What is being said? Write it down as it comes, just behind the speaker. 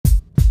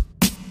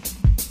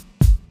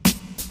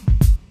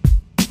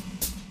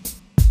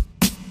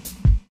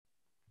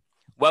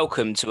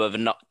Welcome to a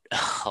not.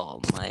 Oh,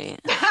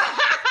 mate.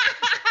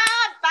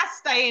 That's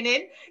staying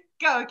in.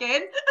 Go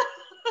again.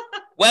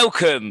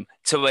 Welcome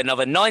to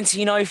another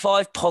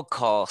 1905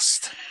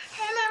 podcast.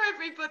 Hello,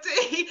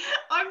 everybody.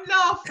 I'm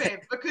laughing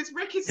because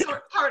Rick is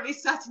currently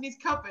sat in his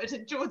cupboard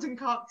and Jordan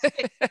can't see.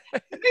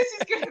 This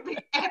is going to be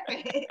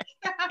epic.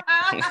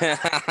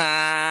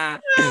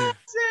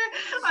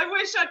 I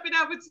wish I'd been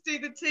able to do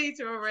the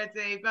teaser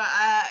already, but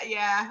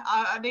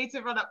I need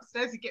to run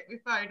upstairs and get my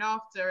phone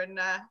after, and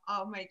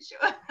I'll make sure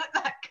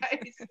that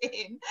goes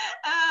in.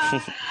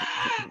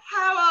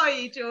 How are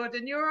you,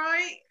 Jordan? You all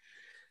right?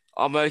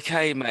 I'm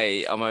okay,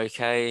 mate. I'm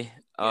okay.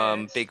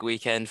 Good. Big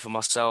weekend for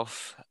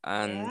myself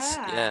and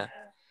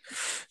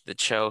the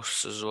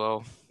Chelsea as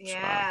well.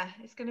 Yeah,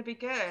 it's going to be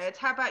good.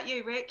 How about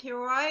you, Rick? You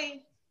all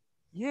right?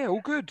 Yeah,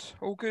 all good.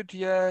 All good.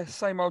 Yeah,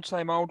 same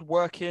old,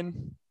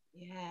 working.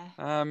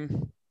 Yeah.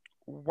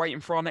 Waiting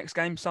for our next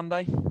game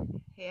Sunday.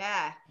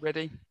 Yeah.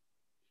 Ready?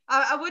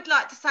 I would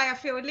like to say I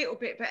feel a little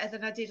bit better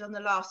than I did on the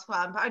last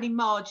one, but only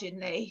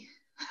marginally.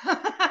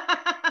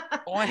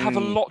 I have a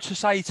lot to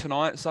say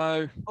tonight,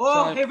 so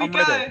here we I'm go.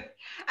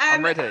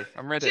 Ready.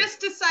 I'm ready. Just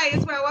to say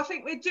as well, I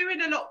think we're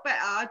doing a lot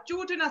better.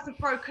 Jordan hasn't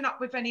broken up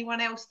with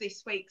anyone else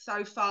this week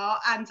so far,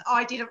 and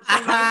I didn't fall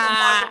over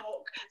my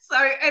walk. So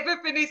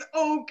everything is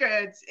all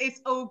good.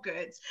 It's all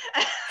good.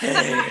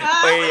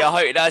 I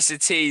hope that's a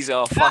teaser.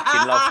 I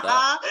fucking love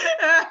that.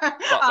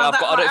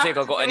 But I don't think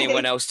I've got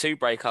anyone else to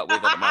break up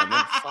with at the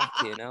moment.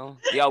 Fucking hell.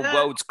 The old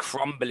world's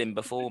crumbling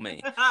before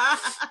me.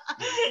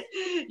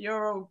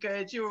 You're all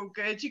good. You're all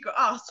good. You got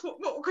us.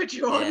 What could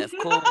you want? Yeah, of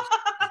course.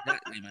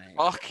 Exactly, mate.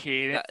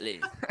 Fucking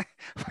exactly.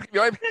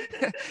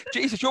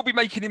 Jesus, you'll be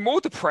making him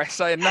more depressed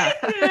saying that.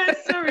 Yeah,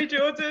 sorry,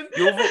 Jordan.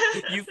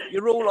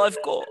 You're all I've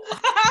got.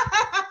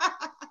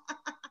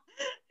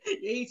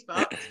 He's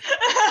fucked.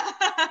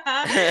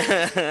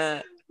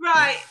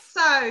 Right,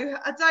 so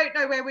I don't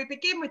know where we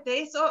begin with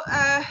this.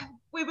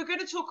 We were going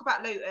to talk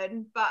about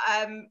Luton, but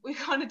we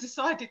kind of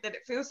decided that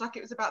it feels like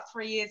it was about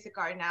 3 years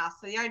ago now.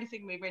 So the only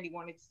thing we really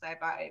wanted to say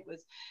about it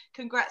was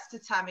congrats to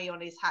Tammy on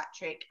his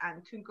hat-trick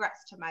and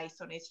congrats to Mace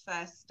on his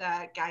first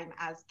game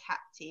as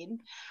captain.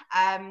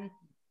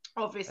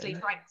 Obviously,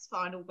 Frank's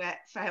final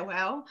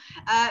farewell.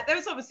 There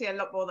was obviously a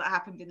lot more that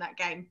happened in that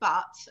game,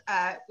 but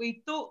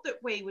we thought that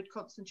we would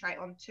concentrate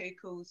on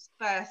Tuchel's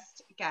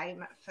first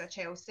game for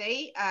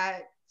Chelsea,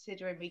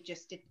 considering we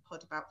just did the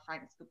pod about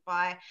Frank's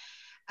goodbye.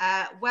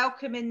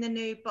 Welcoming the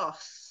new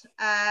boss.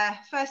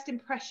 First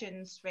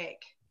impressions,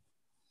 Rick?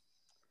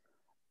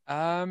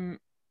 I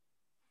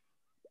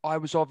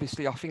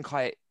think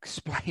I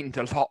explained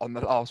a lot on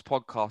the last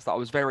podcast that I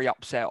was very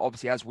upset,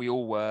 obviously, as we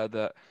all were,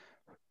 that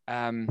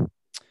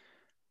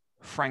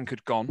Frank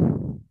had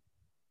gone,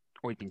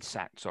 or he'd been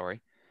sacked,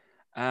 sorry.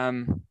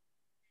 And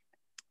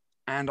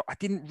I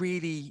didn't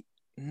really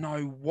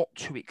know what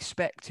to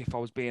expect, if I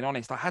was being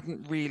honest. I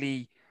hadn't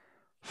really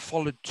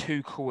followed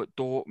Tuchel at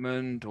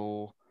Dortmund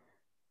or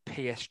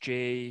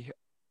PSG.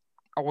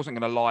 I wasn't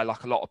going to lie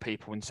like a lot of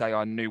people and say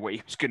I knew what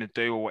he was going to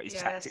do or what his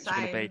tactics were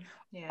going to be.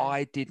 Yeah.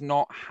 I did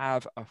not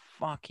have a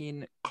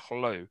fucking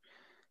clue.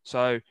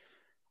 So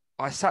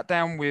I sat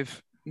down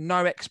with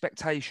no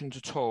expectations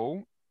at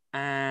all,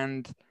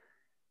 and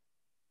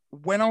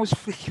when I was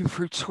flicking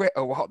through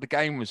Twitter while the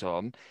game was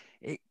on,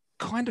 it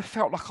kind of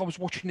felt like I was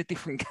watching a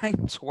different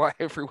game to what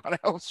everyone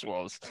else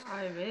was.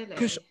 Oh, really?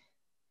 Because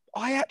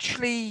I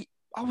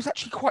was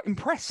actually quite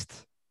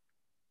impressed.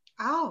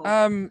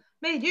 Oh,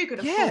 me and you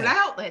going to fall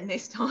out then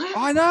this time.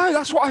 I know,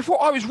 that's what I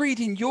thought. I was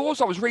reading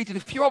yours, I was reading a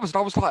few others, and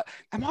I was like,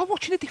 am I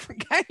watching a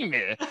different game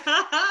here?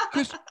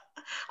 Because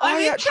I'm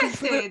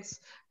interested.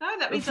 No,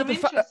 that means I'm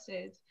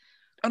interested.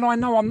 And I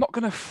know I'm not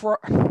going to...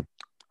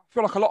 I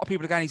feel like a lot of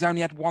people are going, he's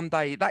only had 1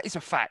 day. That is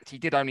a fact. He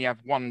did only have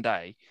 1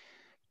 day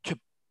to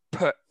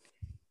put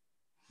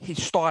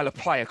his style of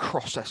play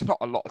across. That's not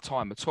a lot of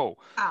time at all.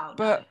 Oh,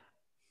 but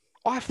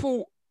no. I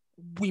thought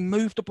we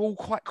moved the ball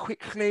quite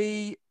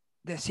quickly.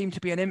 There seemed to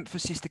be an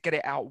emphasis to get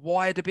it out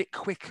wide a bit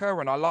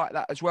quicker, and I like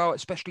that as well,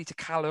 especially to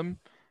Callum.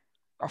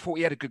 I thought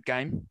he had a good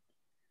game.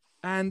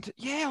 And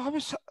I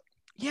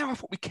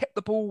thought we kept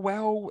the ball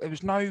well.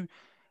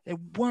 There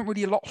weren't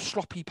really a lot of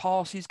sloppy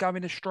passes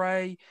going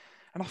astray.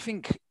 And I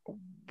think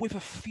with a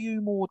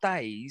few more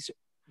days,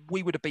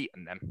 we would have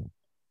beaten them.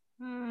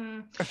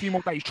 A few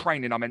more days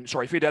training,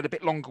 if we'd had a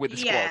bit longer with the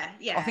squad.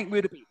 Yeah. I think we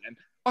would have beaten them.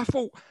 I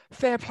thought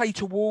fair play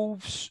to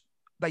Wolves.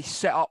 They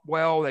set up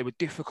well. They were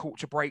difficult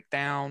to break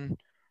down.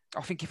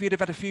 I think if we'd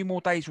have had a few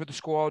more days with the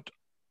squad,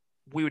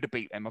 we would have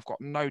beat them. I've got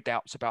no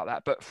doubts about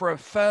that. But for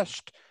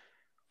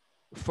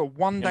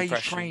 1 day's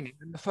training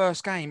in the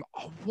first game,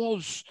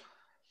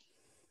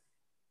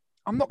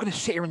 I'm not going to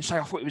sit here and say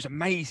I thought it was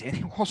amazing.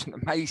 It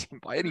wasn't amazing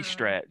by any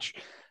stretch.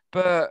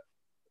 But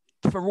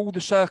for all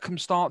the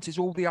circumstances,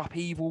 all the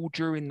upheaval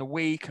during the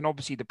week, and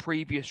obviously the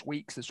previous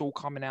weeks that's all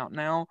coming out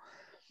now,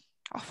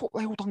 I thought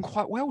they all done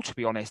quite well, to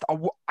be honest.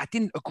 I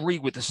didn't agree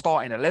with the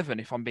starting 11,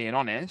 if I'm being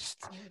honest.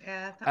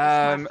 Yeah,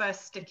 that was my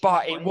first sticking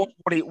But point. it was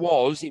what it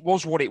was. It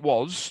was what it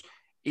was.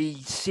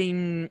 He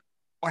seemed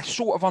I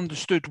sort of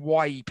understood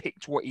why he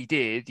picked what he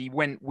did. He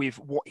went with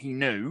what he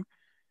knew.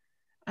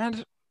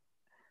 And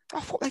I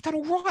thought they'd done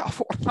all right. I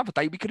thought another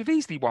day we could have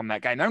easily won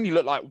that game. It only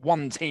looked like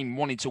one team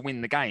wanted to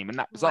win the game, and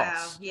that was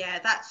us. Yeah,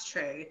 that's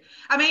true.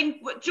 I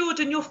mean,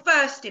 Jordan, your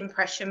first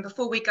impression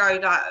before we go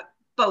like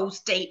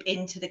balls deep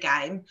into the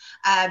game.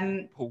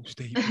 Balls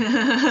deep.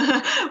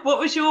 What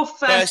was your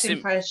first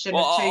impression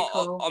of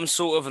Tuchel? I'm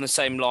sort of on the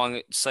same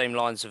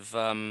lines of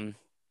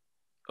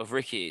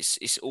Ricky.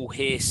 It's all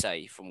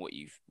hearsay from what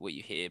you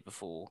hear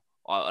before.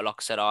 Like I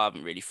said, I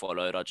haven't really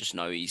followed. I just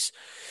know he's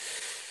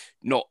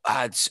not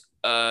had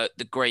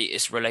the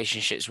greatest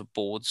relationships with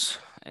boards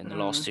in the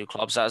last two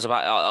clubs. That was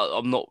about.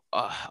 I'm not.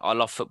 I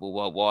love football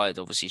worldwide.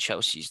 Obviously,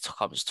 Chelsea's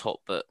comes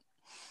top, but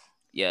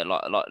yeah,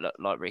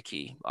 like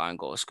Ricky, I ain't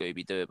got a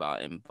Scooby Doo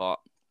about him. But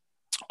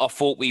I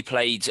thought we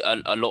played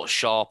a lot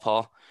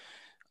sharper.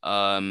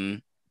 Yeah,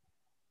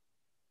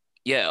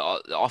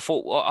 I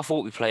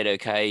thought we played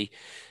okay.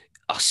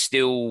 I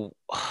still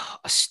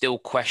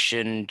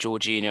question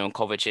Jorginho and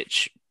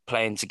Kovacic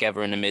playing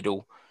together in the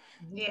middle.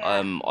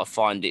 Yeah. I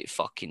find it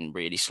fucking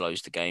really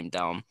slows the game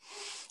down.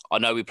 I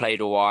know we played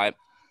all right.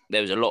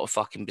 There was a lot of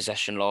fucking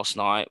possession last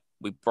night.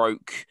 We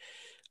broke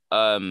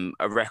a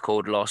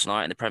record last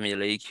night in the Premier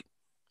League.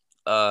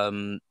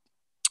 The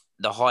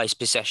highest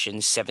possession,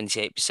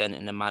 78%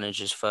 in the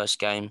manager's first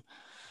game.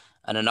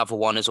 And another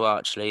one as well,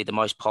 actually. The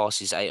most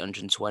passes,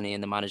 820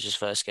 in the manager's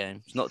first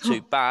game. It's not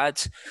too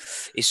bad.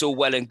 It's all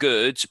well and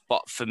good.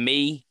 But for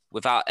me,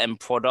 without end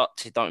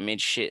product, it don't mean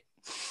shit.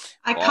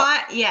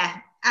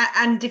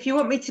 And if you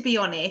want me to be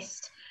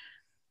honest,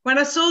 when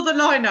I saw the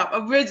lineup, I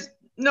was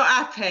not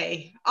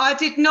happy. I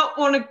did not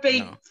want to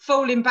be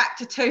falling back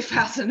to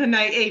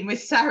 2018 with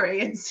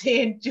Sarri and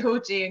seeing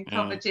Georgie and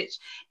Kovacic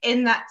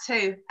in that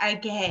too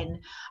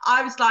again.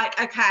 I was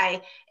like,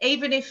 okay,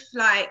 even if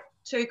like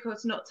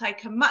Tuchel's not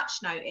taken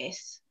much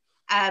notice,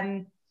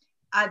 I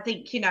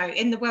think,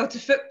 in the world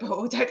of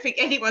football, I don't think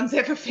anyone's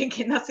ever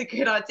thinking that's a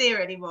good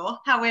idea anymore.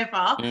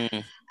 However,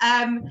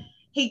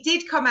 he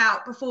did come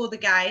out before the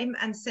game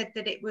and said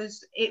that it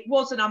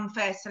was an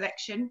unfair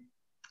selection.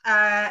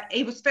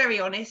 He was very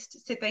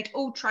honest, said they'd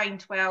all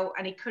trained well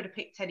and he could have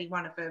picked any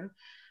one of them,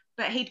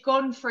 but he'd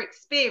gone for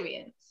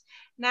experience.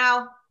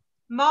 Now,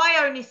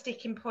 my only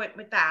sticking point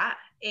with that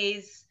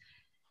is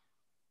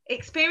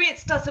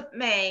experience doesn't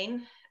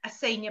mean a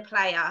senior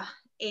player,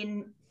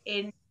 in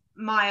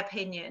my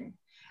opinion.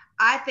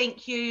 I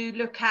think you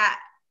look at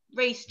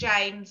Reece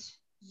James,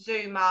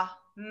 Zuma,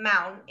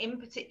 Mount, in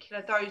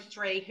particular, those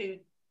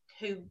three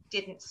who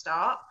didn't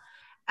start.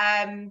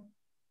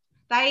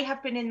 They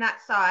have been in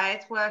that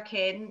side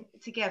working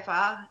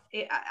together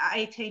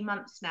 18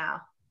 months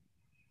now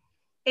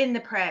in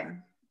the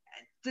Prem.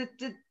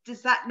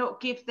 Does that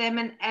not give them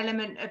an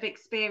element of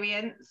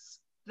experience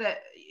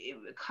that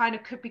kind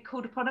of could be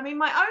called upon? I mean,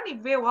 my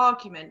only real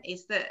argument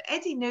is that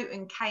Eddie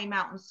Newton came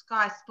out on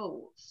Sky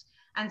Sports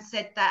and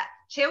said that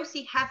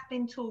Chelsea have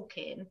been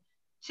talking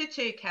to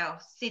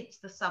Tuchel since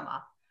the summer.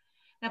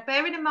 Now,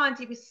 bearing in mind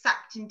he was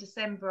sacked in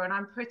December, and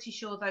I'm pretty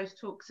sure those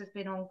talks have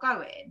been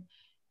ongoing,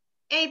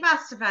 he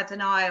must have had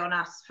an eye on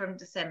us from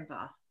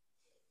December.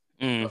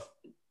 Go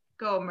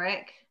on,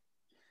 Rick.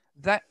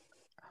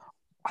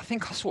 I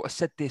think I sort of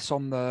said this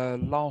on the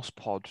last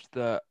pod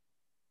that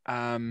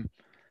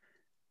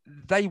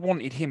they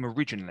wanted him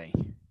originally.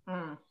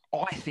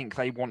 I think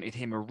they wanted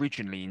him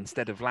originally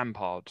instead of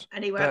Lampard.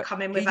 And he won't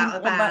come in without a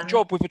ban. He didn't want that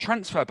job with a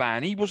transfer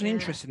ban. He wasn't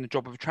interested in the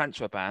job of a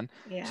transfer ban.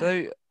 Yeah.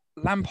 So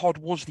Lampard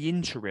was the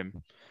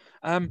interim.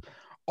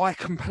 I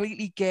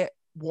completely get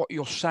what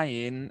you're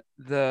saying,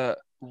 that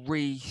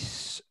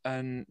Reece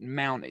and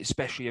Mount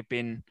especially have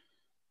been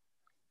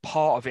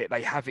part of it.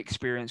 They have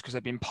experience because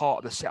they've been part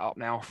of the setup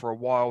now for a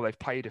while. They've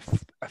played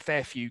a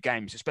fair few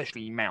games,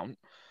 especially Mount.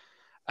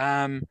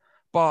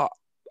 But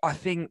I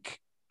think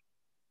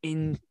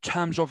in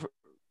terms of,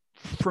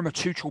 from a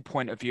Tuchel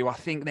point of view, I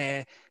think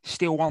they're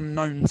still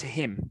unknown to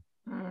him.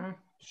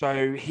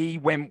 So he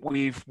went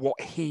with what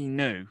he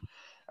knew,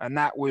 and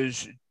that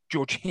was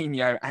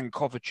Jorginho and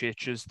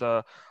Kovacic as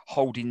the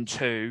holding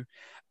two.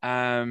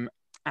 And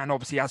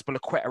obviously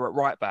Azpilicueta at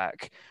right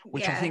back,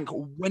 which I think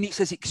when he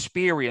says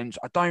experience,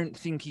 I don't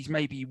think he's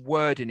maybe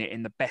wording it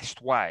in the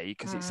best way,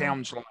 because it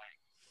sounds like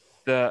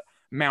that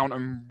Mount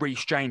and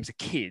Reece James are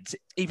kids,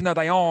 even though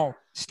they are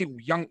still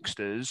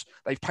youngsters.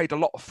 They've played a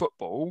lot of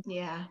football,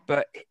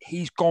 but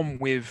he's gone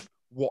with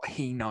what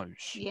he knows.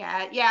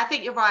 Yeah, I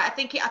think you're right. I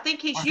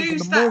think he's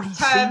used that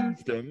term.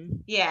 Sees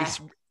them,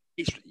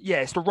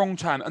 it's the wrong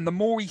term. And the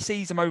more he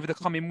sees them over the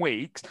coming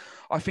weeks,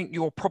 I think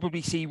you'll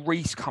probably see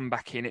Reece come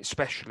back in,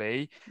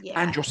 especially,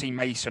 and you'll see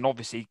Mason,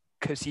 obviously,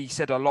 because he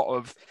said a lot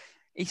of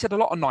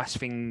nice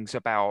things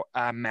about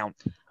Mount.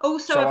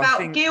 Also so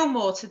about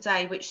Gilmour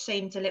today, which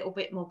seemed a little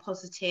bit more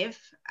positive,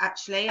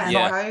 actually, I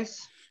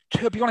suppose.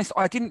 To be honest,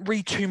 I didn't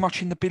read too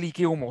much in the Billy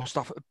Gilmour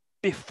stuff.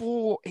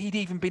 before he'd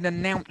even been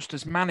announced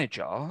as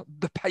manager,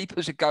 the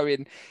papers are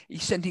going,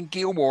 he's sending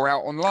Gilmore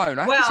out on loan.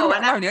 He's still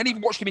on loan. He hadn't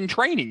even watched him in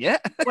training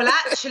yet. Well,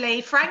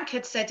 actually, Frank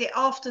had said it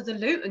after the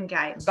Luton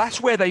game.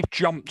 That's where they've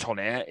jumped on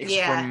it. It's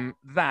from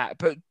that.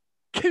 But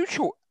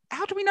Tuchel,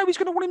 how do we know he's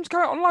going to want him to go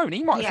out on loan?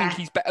 He might think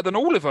he's better than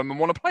all of them and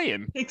want to play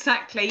him.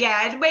 Exactly,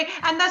 yeah.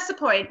 And that's the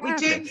point. We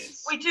do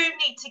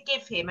need to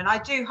give him, and I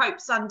do hope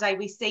Sunday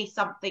we see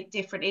something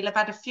different. He'll have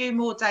had a few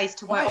more days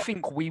to work. I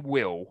think we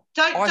will.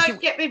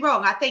 Don't get me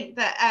wrong. I think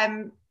that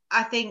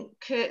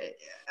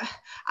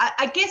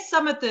I guess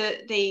some of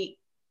the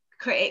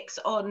critics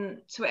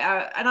on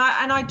Twitter, and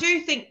I do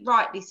think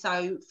rightly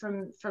so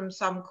from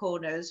some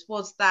corners,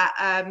 was that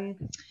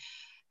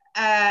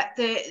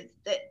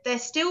there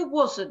still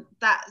wasn't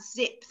that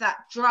zip, that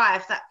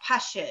drive, that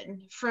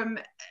passion from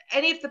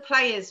any of the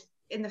players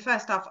in the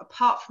first half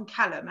apart from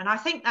Callum. And I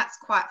think that's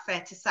quite fair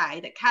to say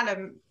that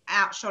Callum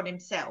outshone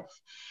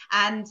himself.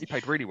 And he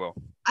played really well.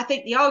 I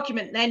think the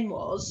argument then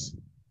was,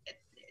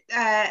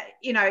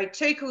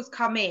 Tuchel's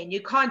come in,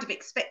 you kind of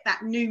expect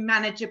that new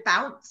manager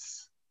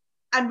bounce.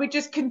 And we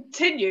just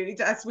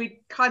continued as we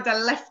kind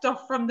of left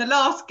off from the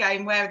last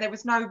game where there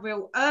was no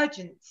real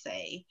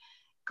urgency.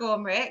 Go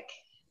on, Rick.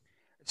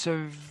 It's a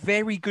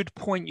very good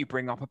point you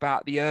bring up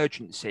about the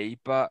urgency,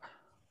 but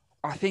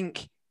I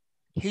think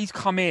he's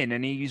come in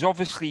and he's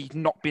obviously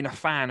not been a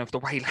fan of the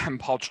way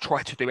Lampard's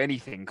tried to do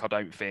anything, I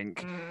don't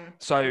think.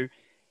 So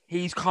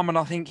he's come and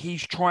I think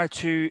he's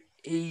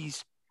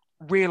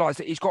realised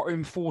that he's got to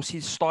enforce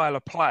his style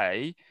of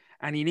play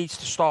and he needs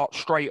to start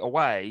straight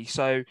away.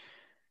 So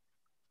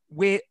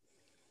we're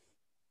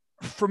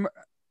from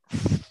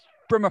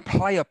a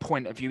player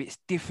point of view, it's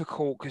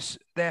difficult because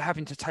they're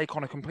having to take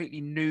on a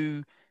completely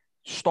new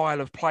style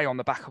of play on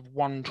the back of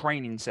one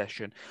training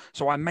session.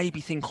 So I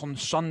maybe think on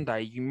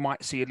Sunday you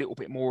might see a little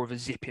bit more of a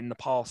zip in the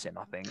passing,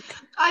 I think.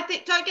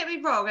 Don't get me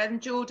wrong, and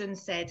Jordan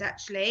said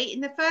actually in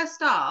the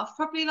first half,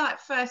 probably like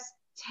first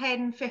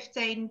 10,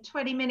 15,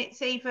 20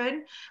 minutes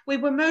even, we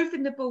were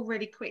moving the ball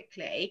really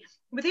quickly.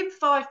 Within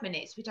 5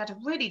 minutes, we'd had a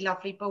really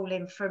lovely ball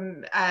in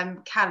from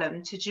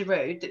Callum to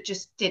Giroud that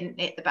just didn't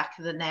hit the back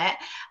of the net.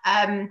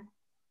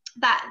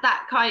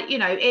 That kind,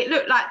 it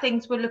looked like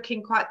things were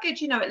looking quite good.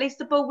 At least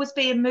the ball was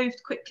being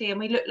moved quickly and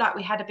we looked like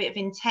we had a bit of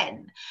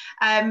intent.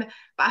 But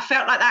I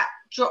felt like that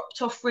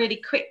dropped off really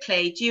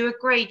quickly. Do you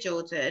agree,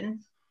 Jordan?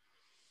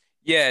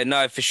 Yeah,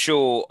 no, for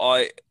sure.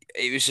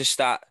 It was just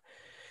that,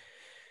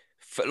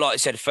 like I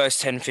said,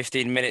 first 10,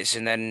 15 minutes,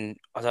 and then,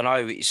 I don't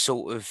know, it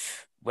sort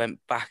of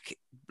went back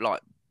like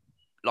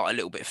a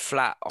little bit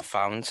flat, I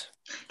found.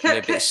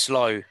 A bit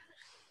slow.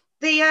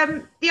 The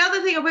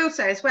other thing I will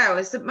say as well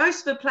is that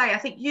most of the play, I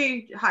think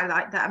you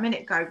highlighted that a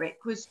minute ago,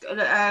 Rick, was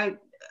a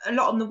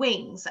lot on the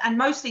wings and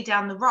mostly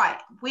down the right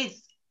with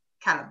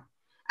Callum.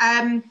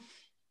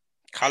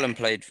 Callum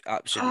played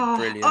absolutely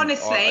brilliant.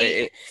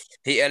 Honestly.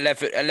 He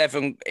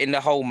 11 in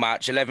the whole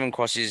match, 11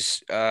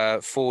 crosses,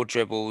 4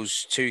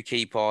 dribbles, 2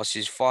 key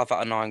passes, 5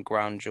 out of 9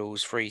 ground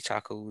duels, 3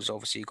 tackles.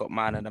 Obviously, he got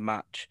man of the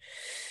match.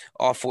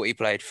 I thought he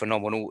played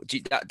phenomenal.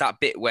 That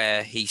bit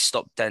where he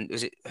stopped,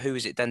 who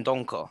was it,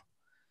 Dendoncker?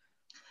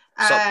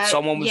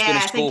 Someone was going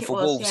to score for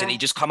Wolves and he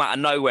just come out of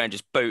nowhere and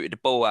just booted the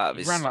ball out of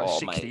his... He ran like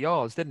 60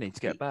 yards, didn't he,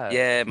 to get back?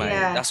 Yeah, mate.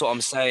 Yeah. That's what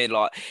I'm saying.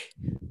 Like,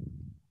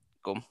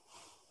 go on.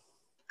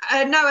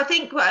 No, I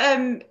think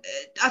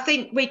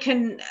we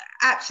can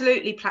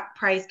absolutely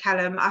praise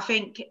Callum. I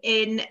think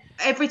in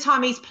every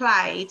time he's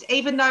played,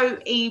 even though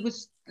he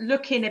was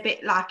looking a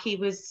bit like he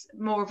was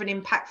more of an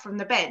impact from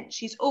the bench,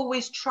 he's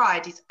always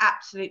tried his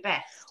absolute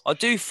best. I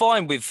do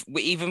find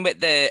even with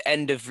the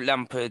end of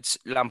Lampard's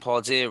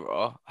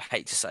era, I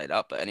hate to say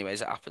that, but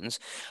anyways, it happens.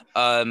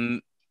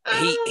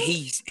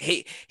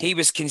 He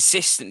was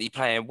consistently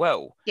playing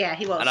well. Yeah,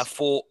 he was. And I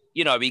thought,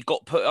 he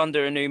got put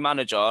under a new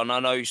manager, and I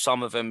know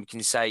some of them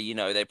can say,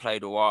 they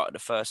played all right at the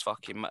first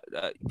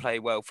play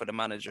well for the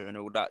manager and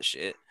all that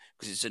shit,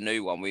 because it's a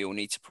new one. We all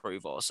need to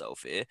prove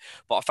ourselves here.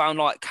 But I found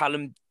like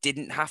Callum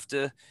didn't have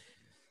to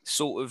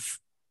sort of,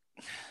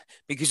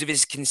 because of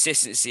his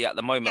consistency at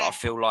the moment, I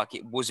feel like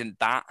it wasn't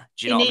that.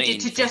 Do you know what I mean? He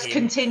needed to just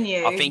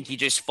continue. I think he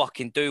just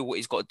fucking do what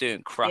he's got to do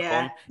and crack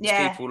on.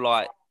 Yeah. People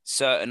like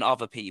certain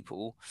other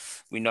people,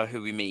 we know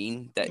who we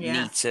mean, that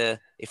need to,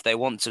 if they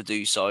want to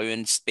do so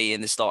and be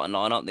in the starting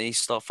lineup, they need to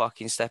start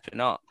fucking stepping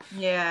up.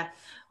 Yeah.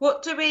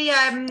 What do we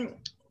had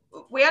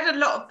a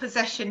lot of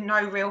possession,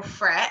 no real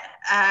threat.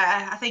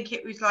 I think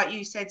it was like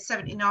you said,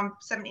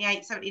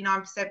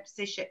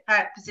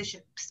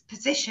 79%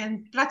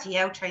 position, bloody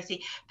hell,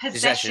 Tracy,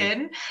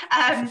 possession.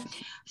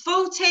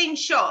 14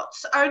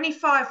 shots, only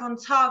 5 on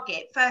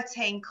target,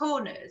 13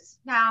 corners.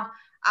 Now,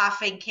 I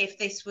think if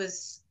this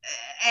was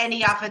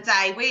any other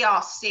day, we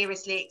are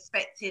seriously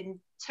expecting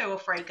 2 or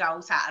 3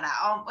 goals out of that,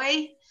 aren't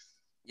we?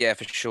 Yeah,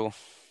 for sure.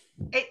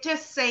 It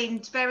just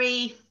seemed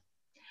very,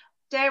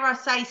 dare I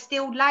say,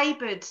 still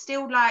laboured,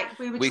 still like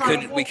we were.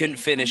 We couldn't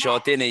finish our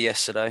dinner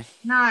yesterday.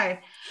 No.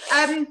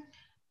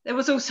 There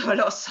was also a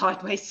lot of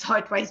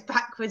sideways,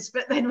 backwards,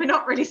 but then we're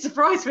not really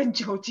surprised when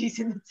Georgie's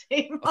in the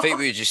team. I think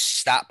we were just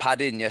stat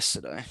padding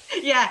yesterday.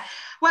 Yeah,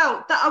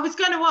 well, I was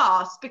going to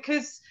ask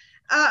because,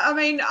 I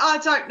mean, I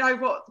don't know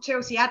what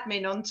Chelsea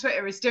admin on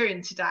Twitter is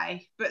doing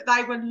today, but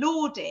they were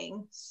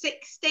lauding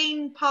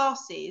 16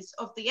 passes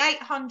of the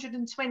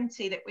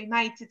 820 that we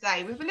made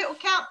today with a little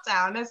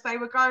countdown as they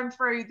were going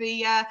through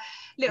the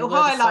little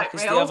highlight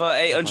reel. The other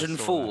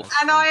 804.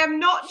 And I am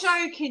not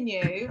joking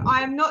you.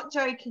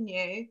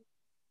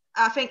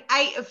 I think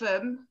 8 of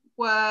them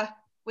were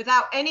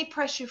without any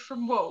pressure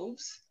from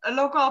Wolves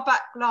along our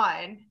back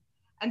line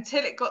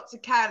until it got to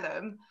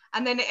Callum.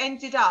 And then it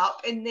ended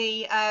up in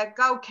the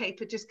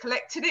goalkeeper just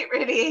collected it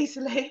really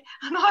easily.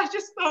 And I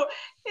just thought,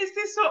 is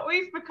this what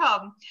we've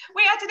become?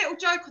 We had a little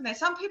joke on there.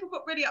 Some people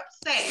got really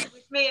upset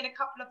with me and a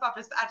couple of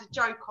others that had a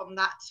joke on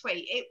that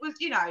tweet. It was,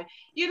 you know,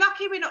 you're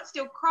lucky we're not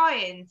still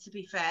crying, to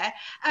be fair.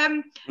 But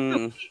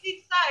we did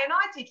say, and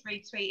I did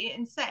retweet it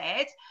and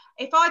said,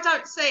 if I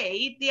don't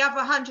see the other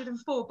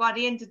 104 by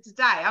the end of the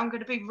day, I'm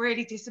going to be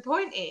really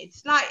disappointed.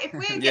 Like, if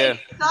we're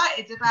getting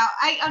excited about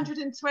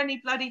 820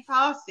 bloody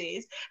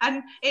passes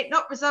and it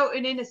not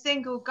resulting in a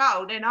single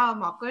goal, then oh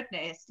my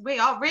goodness, we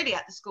are really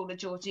at the school of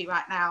Georgie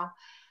right now.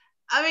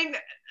 I mean,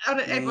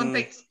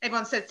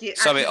 everyone says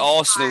something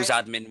Arsenal's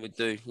admin would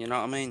do. You know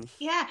what I mean?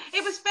 Yeah,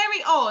 it was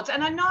very odd,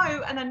 and I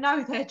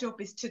know their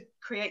job is to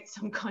create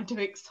some kind of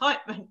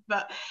excitement,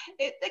 but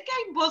the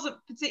game wasn't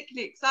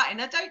particularly exciting.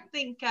 I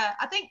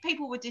think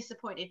people were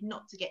disappointed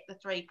not to get the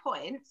 3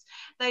 points.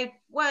 They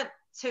weren't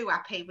too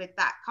happy with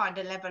that kind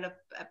of level of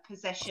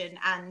possession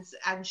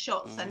and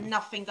shots and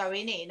nothing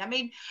going in. I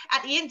mean,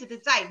 at the end of the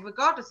day,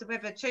 regardless of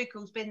whether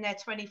Tuchel's been there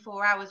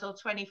 24 hours or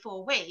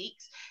 24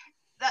 weeks,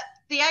 that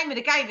the aim of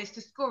the game is to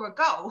score a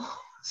goal.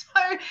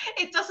 So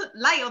it doesn't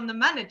lay on the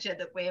manager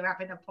that we're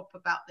having a pop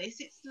about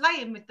this. It's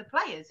laying with the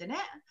players, isn't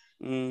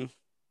it?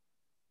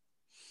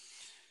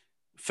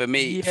 For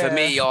me,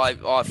 I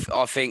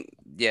think,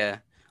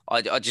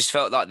 I just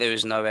felt like there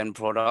was no end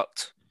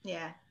product.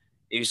 Yeah.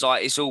 It was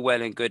like, it's all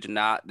well and good and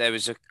that. There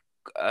was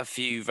a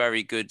few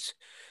very good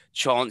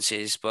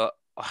chances, but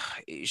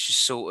it was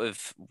just sort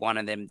of one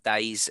of them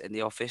days in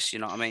the office, you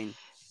know what I mean?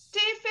 Do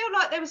you feel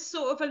like there was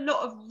sort of a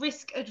lot of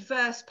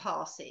risk-adverse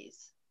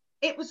passes?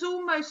 It was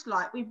almost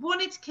like we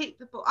wanted to keep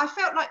the ball. I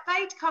felt like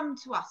they'd come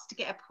to us to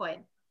get a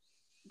point.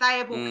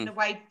 They are walking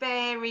away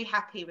very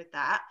happy with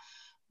that.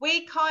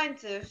 We kind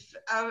of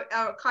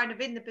are kind of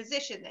in the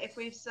position that if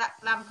we've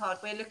sacked Lampard,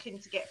 we're looking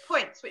to get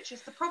points, which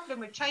is the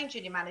problem with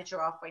changing your manager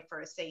halfway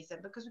through a season,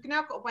 because we've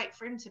now got to wait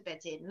for him to bed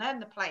in, learn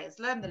the players,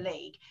 learn the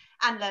league,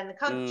 and learn the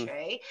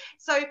country.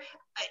 So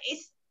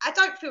I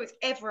don't feel it's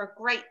ever a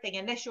great thing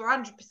unless you're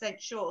 100%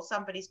 sure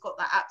somebody's got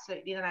that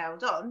absolutely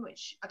nailed on,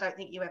 which I don't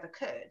think you ever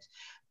could.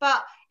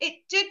 But it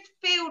did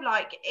feel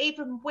like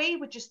even we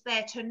were just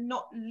there to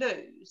not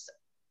lose.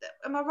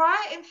 Am I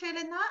right in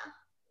feeling that?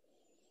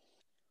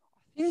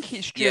 I think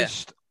it's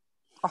just.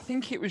 I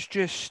think it was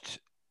just.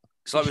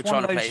 It's like we're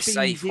trying to play it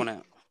safe,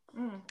 wasn't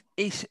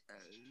it?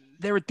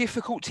 They're a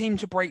difficult team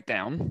to break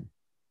down,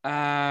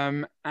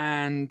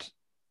 and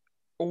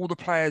all the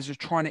players are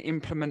trying to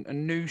implement a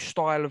new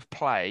style of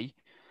play.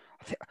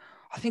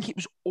 I think it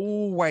was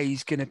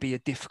always going to be a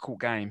difficult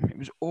game. It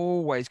was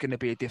always going to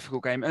be a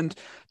difficult game, and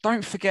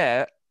don't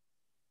forget,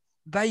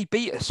 they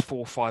beat us 4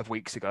 or 5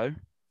 weeks ago.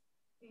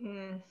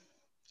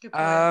 Good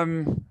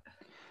point.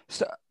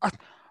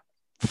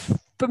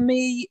 For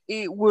me,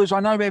 it was. I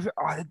know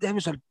there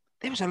was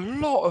a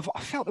lot of.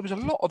 I felt there was a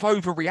lot of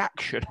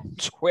overreaction on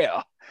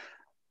Twitter,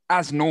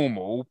 as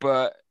normal.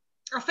 But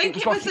I think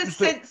it was a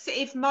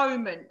sensitive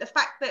moment. The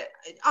fact that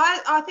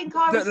I think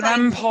I was that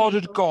Lampard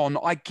had gone.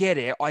 I get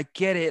it.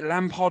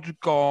 Lampard had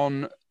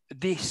gone.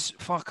 This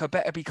fucker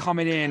better be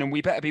coming in, and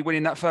we better be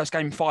winning that first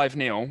game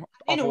 5-0.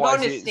 In all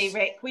honesty,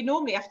 Rick, we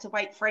normally have to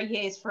wait 3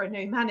 years for a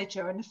new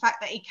manager, and the fact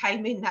that he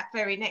came in that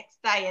very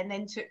next day and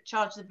then took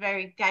charge of the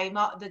very game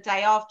the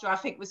day after, I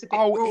think was a bit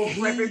raw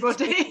for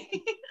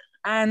everybody.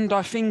 And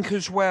I think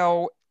as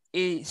well,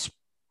 it's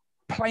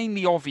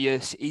plainly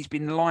obvious he's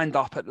been lined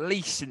up at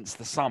least since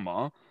the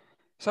summer.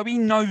 So he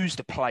knows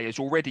the players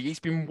already. He's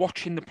been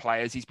watching the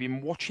players. He's been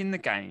watching the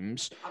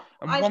games.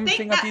 And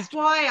that's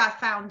why I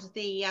found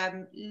the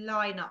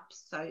lineup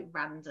so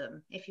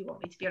random, if you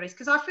want me to be honest,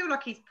 because I feel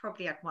like he's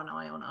probably had one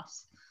eye on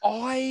us.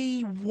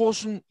 I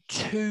wasn't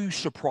too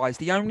surprised.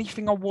 The only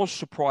thing I was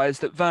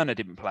surprised that Werner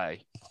didn't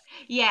play.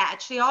 Yeah,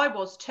 actually, I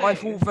was too. I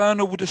thought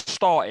Werner would have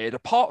started.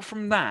 Apart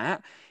from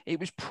that, it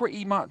was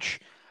pretty much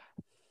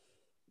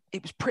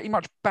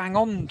bang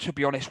on, to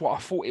be honest, what I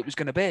thought it was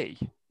going to be.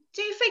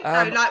 Do you think,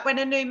 though, like when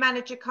a new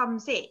manager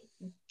comes in,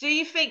 do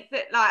you think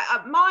that,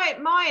 like,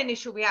 my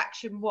initial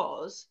reaction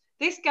was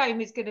this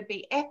game is going to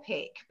be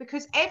epic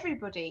because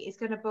everybody is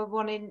going to be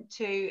wanting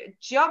to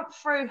jump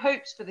through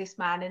hoops for this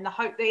man in the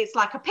hope that it's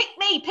like a pick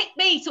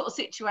me sort of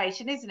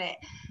situation, isn't it?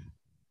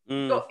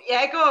 Go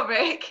on,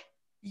 Rick.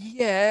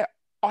 Yeah,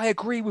 I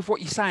agree with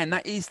what you're saying.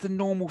 That is the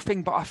normal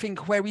thing. But I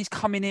think where he's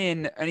coming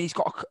in and he's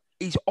got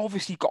he's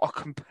obviously got a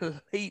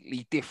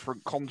completely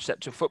different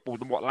concept of football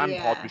than what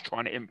Lampard was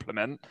trying to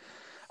implement.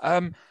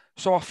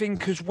 So I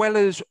think as well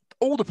as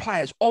all the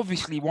players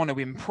obviously want to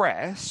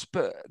impress,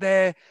 but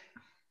they're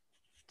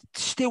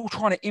still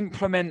trying to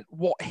implement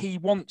what he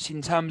wants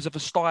in terms of a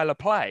style of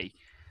play.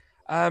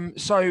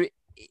 So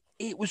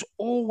it was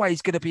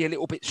always going to be a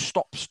little bit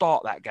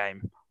stop-start, that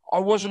game.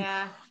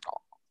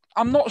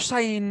 I'm not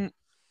saying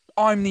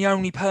I'm the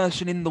only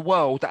person in the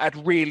world that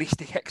had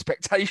realistic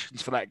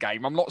expectations for that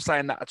game. I'm not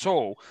saying that at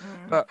all.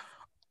 But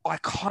I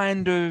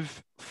kind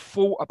of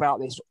thought about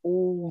this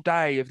all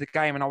day of the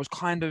game, and I was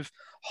kind of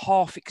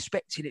half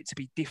expecting it to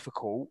be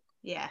difficult.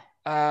 Yeah.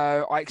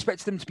 I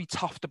expected them to be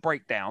tough to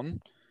break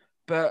down,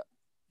 but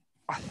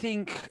I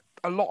think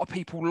a lot of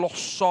people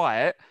lost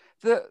sight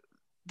that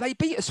they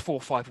beat us 4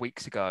 or 5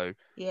 weeks ago.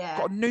 Yeah.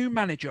 Got a new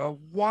manager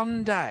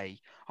one day.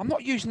 I'm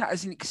not using that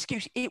as an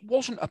excuse. It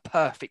wasn't a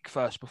perfect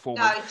first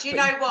performance. No, do you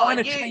know what?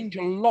 He's trying to change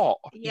a lot.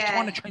 Yeah. He's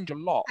trying to change a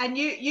lot. And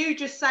you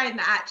just saying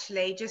that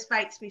actually just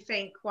makes me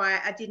think why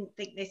I didn't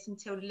think this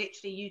until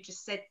literally you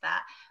just said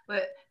that.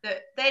 But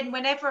that then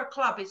whenever a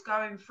club is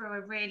going through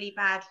a really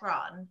bad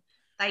run,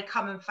 they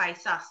come and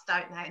face us,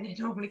 don't they? And they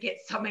normally get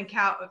something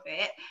out of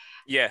it.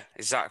 Yeah,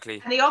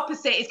 exactly. And the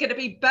opposite is going to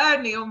be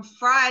Burnley on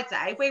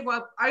Friday. We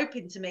were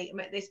hoping to meet them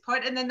at this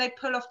point, and then they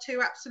pull off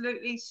 2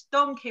 absolutely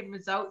stonking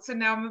results, and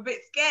now I'm a bit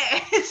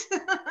scared.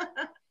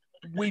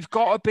 We've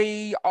got to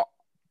be.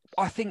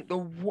 I think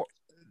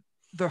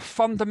the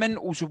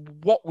fundamentals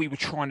of what we were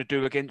trying to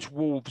do against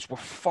Wolves were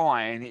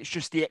fine. It's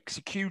just the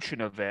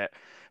execution of it.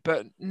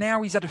 But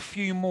now he's had a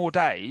few more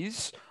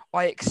days.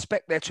 I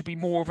expect there to be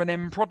more of an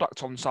end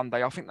product on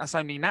Sunday. I think that's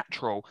only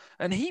natural.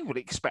 And he would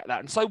expect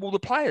that, and so will the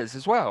players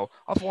as well.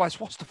 Otherwise,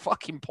 what's the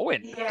fucking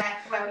point? Yeah,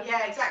 well,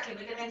 yeah, exactly.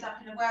 We're going to end up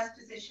in a worse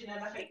position,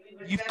 and I think we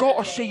would. You've got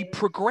to see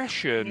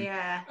progression.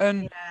 Yeah.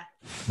 And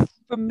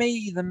for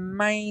me, the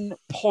main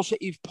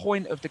positive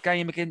point of the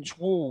game against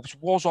Wolves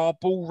was our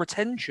ball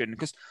retention,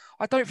 because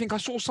I don't think I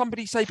saw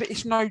somebody say, but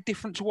it's no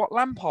different to what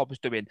Lampard was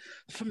doing.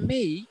 For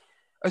me,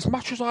 as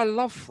much as I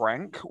love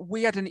Frank,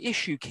 we had an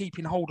issue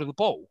keeping hold of the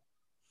ball.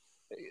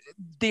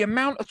 The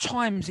amount of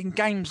times in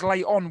games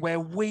late on where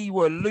we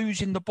were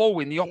losing the ball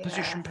in the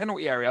opposition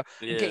penalty area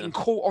and getting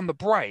caught on the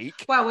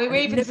break. Well, we were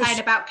even saying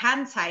about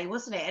Kante,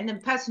 wasn't it? And the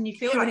person you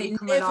feel like you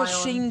can rely on.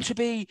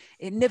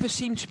 It never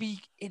seemed to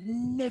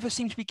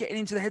be getting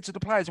into the heads of the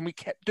players, and we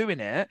kept doing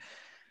it.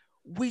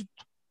 We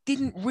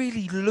didn't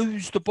really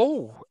lose the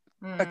ball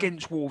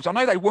against Wolves. I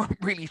know they weren't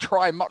really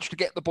trying much to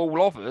get the ball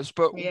off us,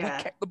 but we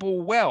kept the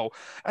ball well.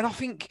 And I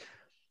think,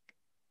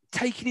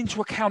 taking into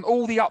account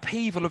all the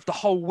upheaval of the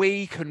whole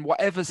week and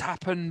whatever's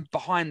happened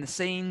behind the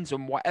scenes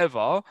and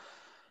whatever,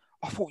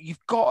 I thought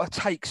you've got to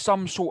take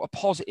some sort of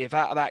positive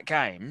out of that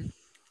game.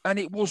 And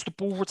it was the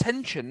ball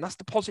retention. That's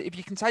the positive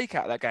you can take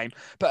out of that game.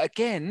 But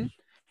again,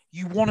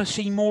 you want to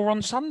see more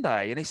on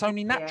Sunday, and it's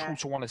only natural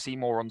to want to see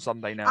more on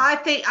Sunday now. I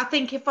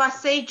think if I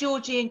see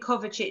Georgie and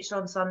Kovacic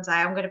on Sunday,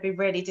 I'm going to be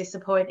really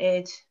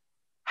disappointed.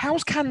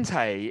 How's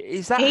Kante?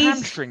 Is that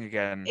hamstring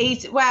again?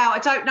 Well, I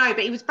don't know,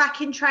 but he was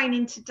back in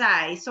training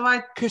today, so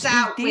I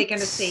doubt we're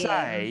going to see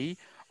him.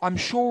 I'm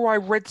sure I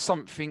read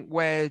something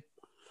where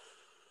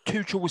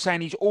Tuchel was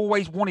saying he's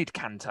always wanted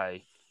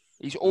Kante.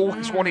 He's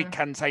always wanted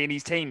Kante in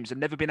his teams and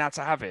never been able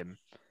to have him.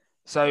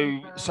 So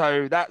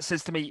that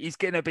says to me he's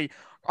going to be.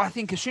 I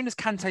think as soon as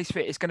Kante's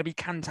fit, it's going to be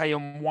Kante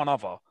and one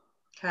other,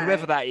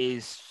 whoever that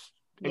is.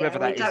 We don't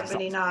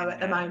really know at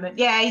the moment.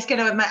 Yeah, he's going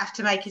to have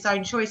to make his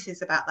own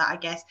choices about that, I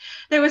guess.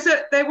 There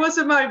was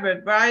a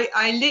moment, right?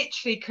 I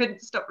literally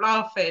couldn't stop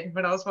laughing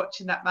when I was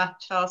watching that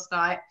match last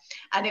night,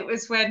 and it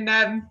was when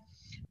Ben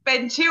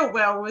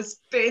Chilwell was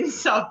being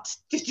subbed.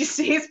 Did you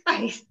see his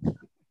face?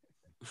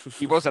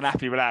 He wasn't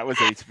happy with that, was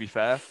he? To be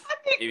fair,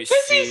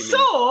 because he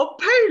saw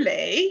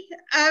Pooley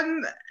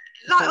on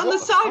the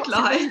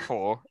sideline.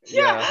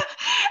 Yeah.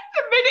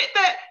 The minute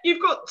that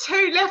you've got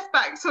 2 left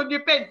backs on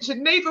your bench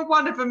and neither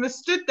one of them has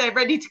stood there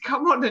ready to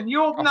come on, and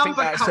your number comes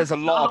I think that says a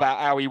lot about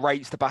how he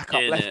rates the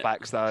backup left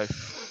backs, though.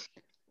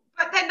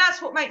 But then that's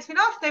what makes me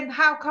laugh. Then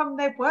how come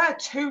there were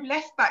 2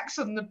 left backs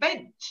on the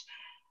bench?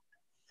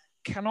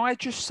 Can I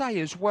just say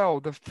as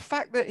well, the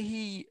fact that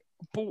he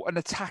brought an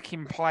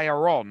attacking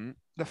player on,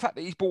 the fact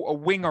that he's brought a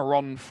winger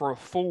on for a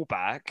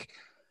fullback,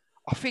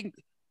 I think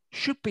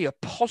should be a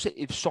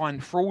positive sign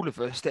for all of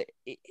us that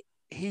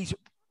he's,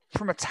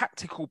 from a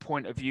tactical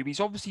point of view, he's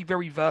obviously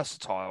very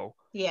versatile.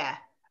 Yeah.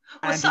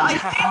 And he's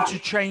happy to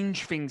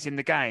change things in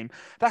the game.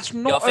 That's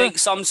not. I think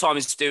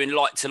sometimes doing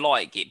like to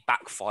like it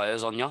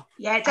backfires on you.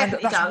 Yeah, it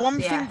definitely does. That's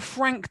one thing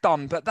Frank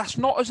done, but that's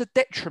not as a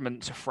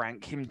detriment to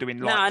Frank. Him doing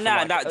like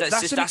no,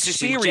 that's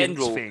just in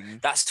general. Thing.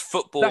 That's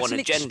football that's on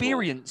a general. That's an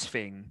experience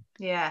thing.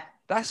 Yeah.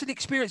 That's an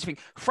experience thing.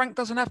 Frank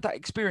doesn't have that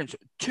experience.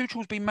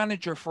 Tuchel's been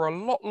manager for a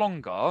lot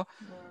longer.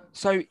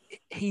 So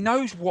he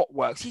knows what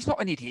works. He's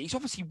not an idiot. He's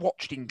obviously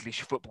watched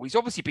English football. He's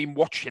obviously been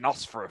watching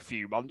us for a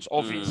few months,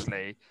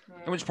 obviously.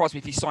 It wouldn't surprise me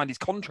if he signed his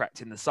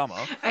contract in the summer.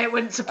 It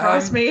wouldn't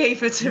surprise me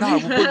either, it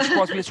wouldn't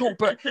surprise me at all.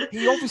 But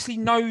he obviously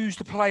knows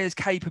the players'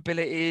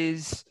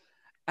 capabilities,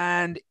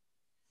 and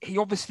he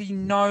obviously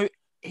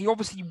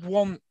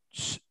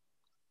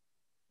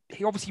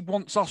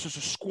wants us as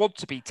a squad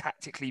to be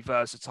tactically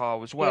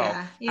versatile as well.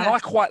 Yeah. And I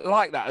quite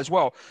like that as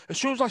well. As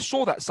soon as I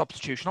saw that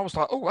substitution, I was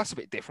like, oh, that's a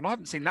bit different. I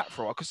haven't seen that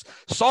for a while because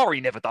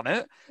Sarri never done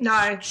it. No.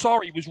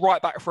 Sarri was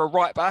right back for a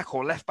right back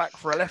or left back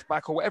for a left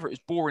back or whatever. It was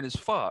boring as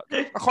fuck.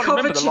 I can't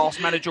remember the last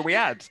manager we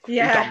had who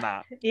done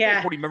that. Yeah.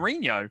 Probably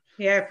Mourinho.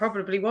 Yeah,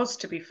 probably was,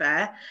 to be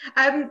fair.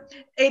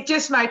 It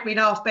just made me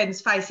laugh,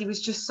 Ben's face. He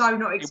was just so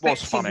not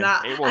expecting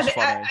that. It was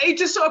funny. He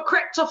just sort of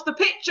crept off the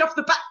pitch, off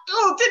the back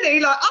door, didn't he?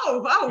 Like,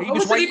 he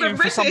was waiting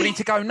for somebody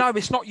to go, no,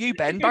 it's not you,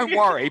 Ben, don't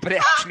worry. But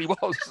it actually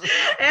was.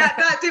 Yeah,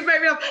 that did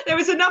make me laugh. There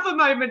was another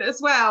moment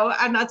as well,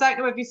 and I don't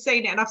know if you've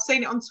seen it, and I've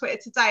seen it on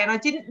Twitter today, and I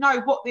didn't know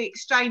what the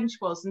exchange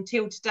was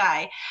until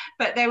today,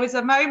 but there was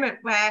a moment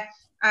where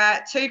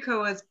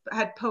Tuchel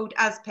had pulled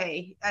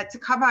Aspi to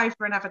come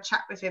over and have a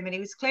chat with him, and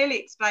he was clearly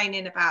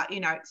explaining about,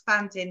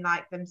 expanding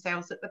like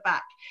themselves at the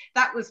back.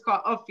 That was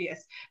quite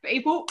obvious, but he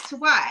walked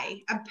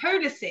away, and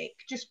Pulisic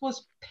just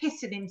was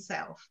pissing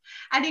himself,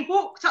 and he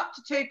walked up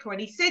to Tuchel and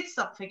he said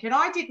something, and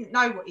I didn't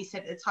know what he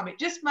said at the time. It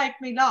just made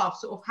me laugh,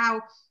 sort of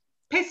how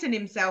pissing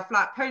himself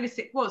like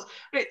Pulisic was.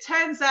 But it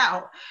turns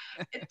out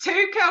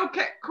Tuchel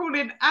kept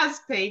calling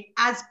Aspi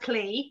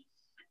Aspli,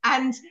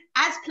 and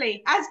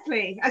Aspli,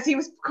 as he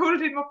was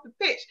calling him off the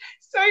pitch.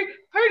 So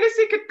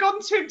Pulisic had gone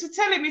to him to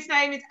tell him his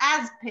name is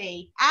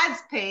Aspi,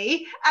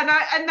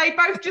 and they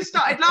both just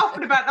started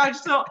laughing about it. I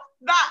just thought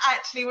that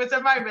actually was a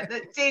moment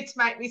that did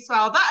make me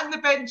smile. That and the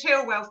Ben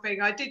Chilwell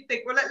thing, I did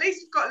think, well, at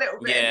least we've got a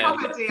little bit of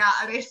comedy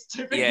out of this.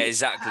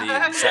 Exactly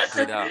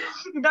that.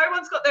 No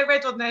one's got their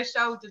head on their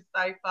shoulders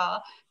so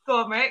far. Go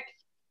on, Rick.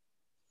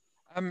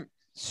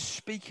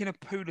 Speaking of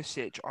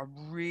Pulisic, I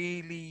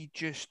really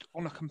just,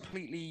 on a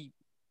completely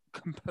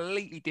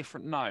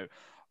different note,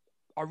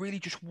 I really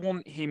just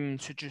want him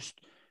to just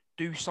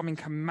do something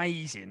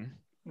amazing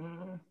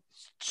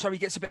so he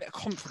gets a bit of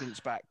confidence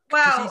back.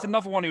 Because he's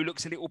another one who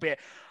looks a little bit,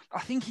 I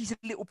think he's a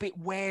little bit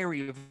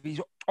wary of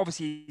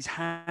his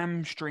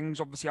hamstrings.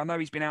 Obviously, I know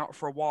he's been out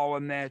for a while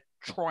and they're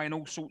trying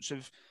all sorts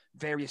of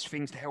various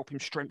things to help him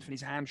strengthen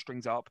his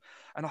hamstrings up,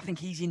 and I think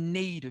he's in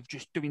need of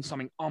just doing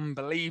something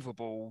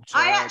unbelievable.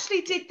 I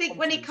actually did think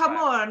when he come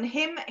on,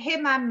 him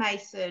and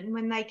Mason,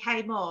 when they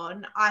came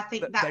on, I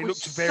think that they was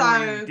looked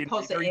very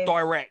positive. Very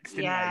direct,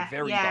 didn't they?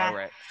 Very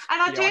direct.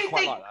 And I do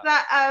think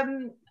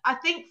that I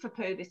think for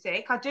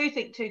Pulisic, I do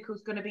think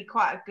Tuchel's going to be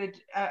quite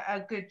a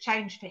good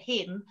change for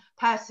him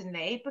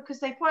personally, because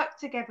they've worked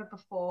together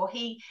before.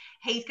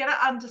 He's going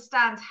to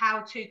understand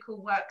how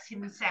Tuchel works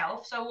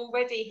himself, so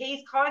already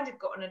he's kind of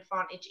got an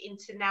advantage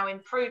into now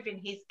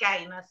improving his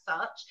game as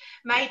such.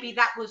 Maybe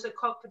that was a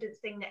confidence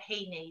thing that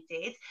he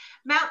needed.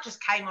 Mount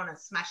just came on and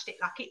smashed it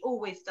like he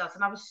always does,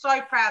 and I was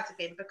so proud of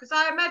him, because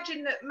I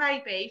imagine that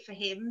maybe for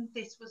him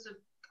this was a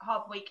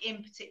hard week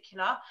in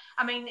particular.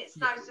 I mean, it's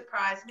no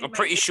surprise. I'm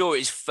pretty sure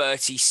it's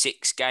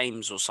 36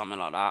 games or something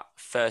like that.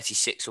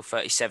 36 or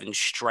 37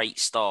 straight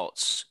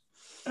starts.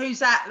 Who's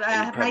that?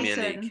 In the Premier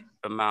Mason? League,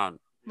 Mount.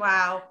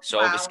 Wow. So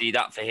obviously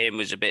that for him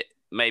was a bit,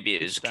 maybe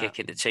it was a kick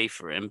in the teeth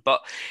for him.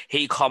 But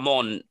he come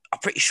on, I'm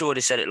pretty sure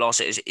they said it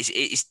last year,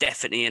 it's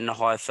definitely in the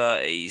high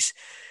 30s.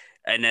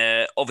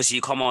 And obviously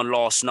you come on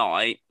last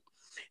night,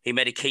 he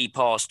made a key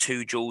pass,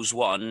 2 duels,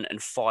 1, and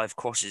 5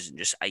 crosses in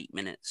just 8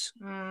 minutes.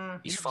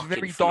 He's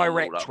very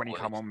direct when he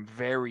come on.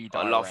 Very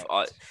direct.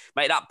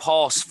 Mate, that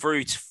pass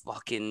through to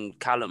fucking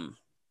Callum.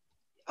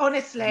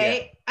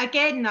 Honestly,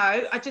 again,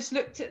 though, I just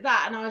looked at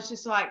that and I was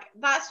just like,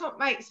 that's what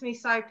makes me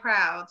so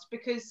proud,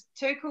 because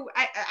Tuchel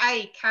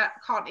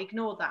can't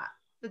ignore that.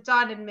 The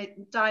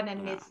dynamism,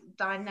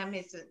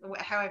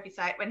 however you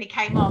say it, when he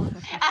came on.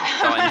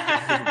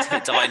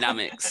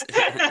 Dynamics.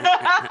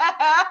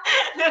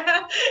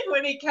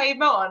 When he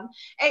came on,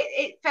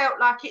 it felt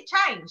like it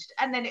changed,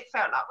 and then it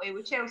felt like we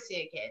were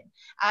Chelsea again.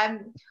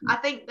 I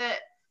think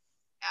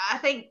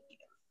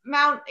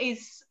Mount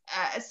is,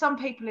 as some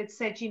people had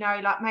said,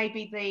 like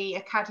maybe the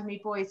academy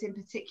boys in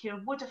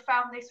particular would have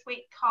found this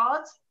week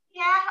hard.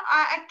 Yeah,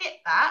 I get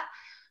that.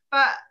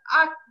 But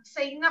I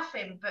see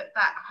nothing but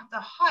the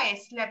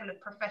highest level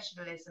of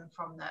professionalism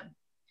from them.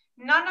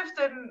 None of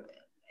them,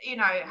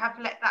 have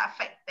let that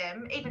affect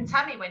them. Even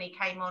Tammy, when he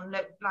came on,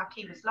 looked like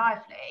he was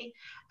lively.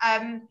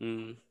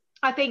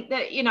 I think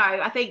that,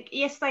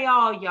 yes, they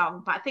are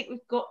young, but I think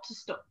we've got to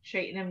stop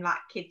treating them like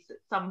kids at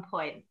some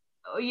point.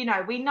 We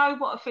know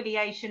what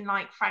affiliation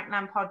like Frank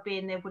Lampard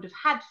being there would have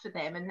had for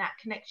them, and that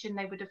connection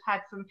they would have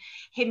had from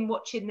him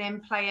watching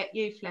them play at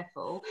youth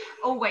level,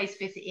 always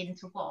visiting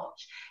to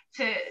watch,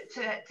 to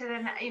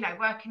then,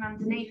 working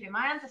underneath him.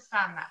 I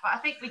understand that, but I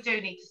think we do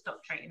need to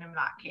stop treating them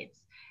like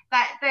kids.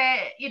 That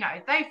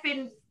they've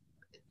been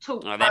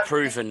taught. No, they're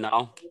proven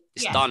now.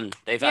 It's done.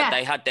 They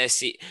had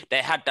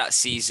that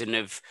season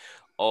of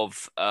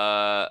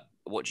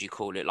what do you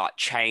call it, like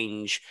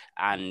change,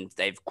 and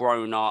they've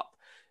grown up.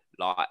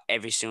 Like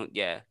every single,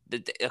 their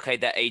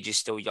age is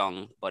still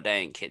young, but they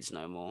ain't kids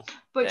no more.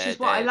 Which is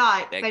what I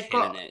like. They've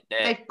got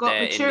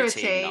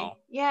maturity.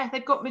 Yeah,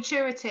 they've got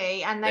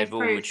maturity, and they've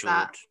proved all matured.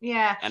 that.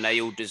 Yeah, and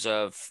they all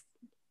deserve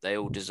They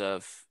all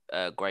deserve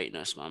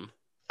greatness, man.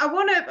 I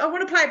want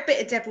to play a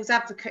bit of devil's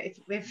advocate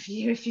with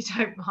you, if you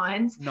don't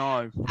mind.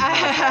 No, it's not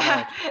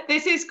allowed.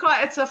 This is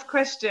quite a tough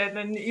question,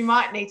 and you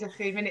might need a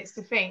few minutes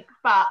to think.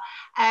 But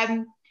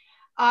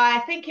I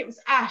think it was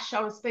Ash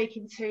I was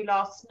speaking to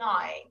last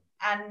night,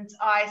 and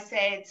I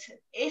said,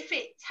 if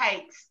it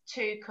takes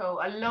Tuchel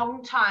a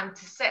long time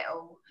to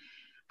settle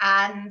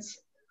and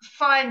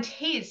find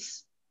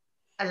his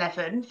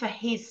 11 for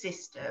his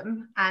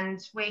system,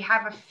 and we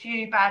have a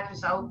few bad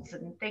results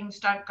and things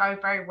don't go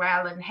very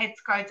well and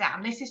heads go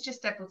down, this is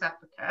just devil's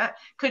advocate,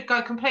 could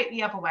go completely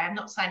the other way, I'm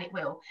not saying it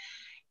will.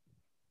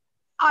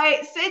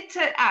 I said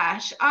to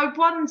Ash, I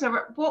wonder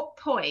at what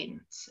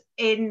point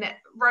in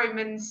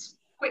Roman's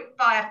whip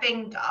by a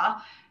finger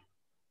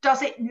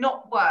does it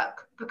not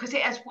work, because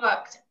it has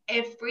worked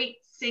every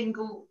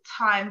single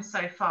time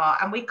so far,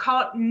 and we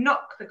can't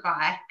knock the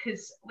guy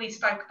because we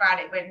spoke about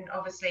it when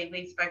obviously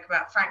we spoke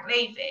about Frank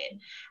leaving.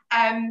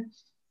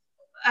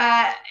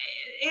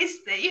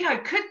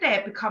 Could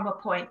there become a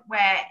point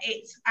where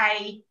it's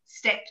a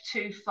step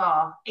too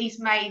far? He's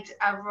made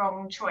a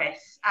wrong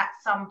choice at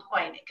some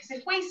point, because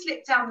if we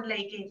slip down the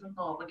league even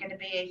more, we're going to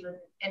be even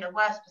in a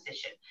worse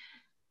position.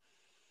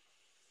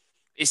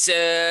 It's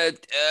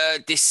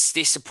this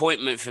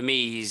disappointment for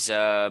me is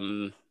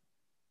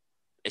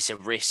it's a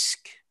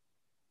risk.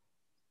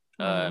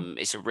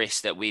 It's a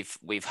risk that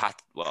we've had.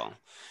 Well,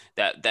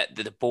 that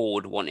the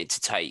board wanted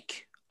to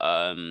take.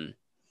 I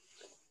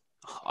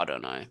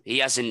don't know. He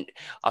hasn't.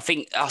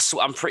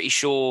 I'm pretty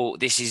sure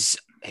this is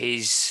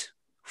his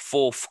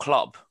fourth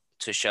club,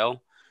 Tuchel.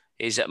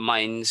 He's at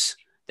Mainz,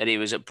 then he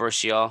was at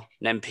Borussia,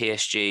 then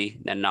PSG,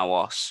 then now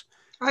us.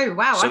 Oh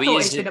wow! So I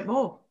thought he'd been at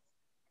more.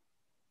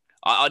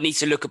 I need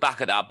to look back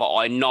at that, but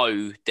I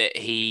know that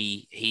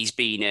he's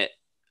been at.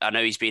 I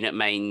know he's been at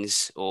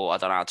Mainz, or I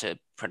don't know how to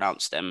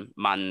pronounce them,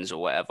 Mans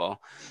or whatever.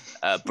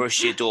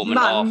 Borussia Dortmund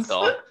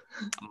after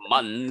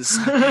Mans,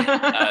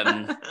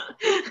 and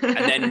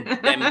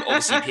then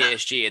obviously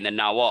PSG, and then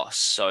now us.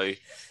 So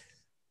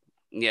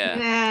yeah.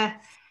 Yeah.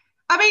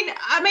 I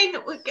mean,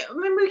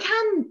 we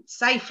can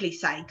safely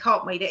say,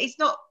 can't we, that he's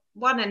not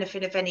won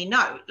anything of any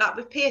note. Like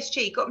with PSG,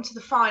 he got him to the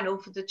final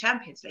for the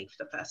Champions League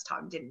for the first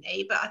time, didn't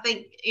he? But I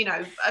think,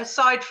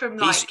 aside from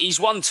he's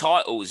won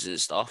titles and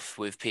stuff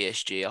with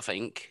PSG, I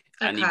think,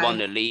 and he won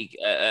the league.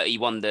 He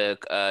won the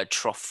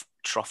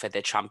Trophée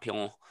des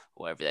Champions,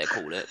 whatever they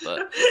call it.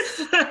 But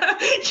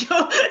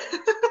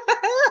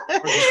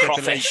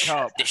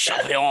Trophée des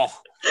Champions.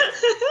 You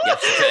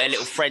have to put a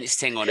little French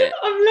thing on it.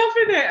 I'm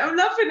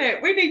loving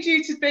it. We need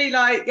you to be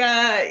like,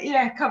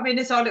 come in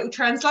as our little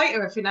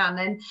translator every now and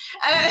then.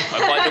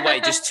 By the way,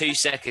 just 2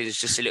 seconds,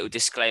 just a little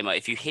disclaimer.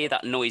 If you hear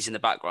that noise in the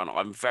background,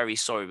 I'm very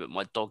sorry, but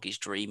my dog is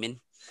dreaming.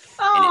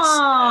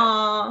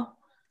 Aww.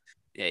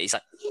 Yeah, he's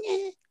like...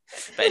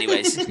 But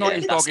anyways, it's not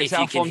his dog, it's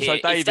Alphonso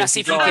Davies. That's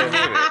if you can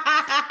hear it.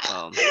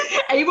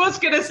 He was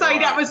going to say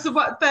that was the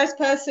first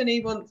person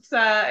he wants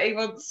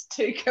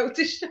to go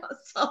to shut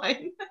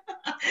sign.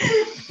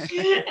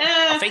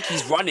 I think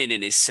he's running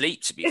in his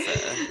sleep, to be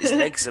fair. His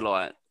legs are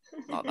like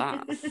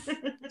that.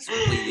 It's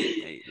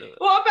weird, mate. Look.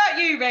 What about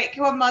you, Rick?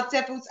 You want my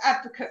devil's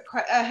advocate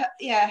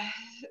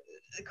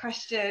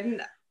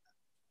question?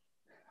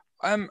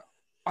 I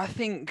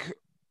think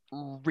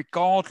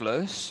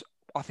regardless,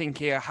 I think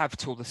he'll have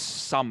till the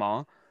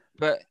summer,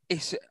 but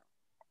it's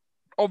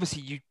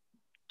obviously you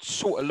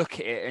sort of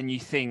look at it and you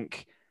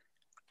think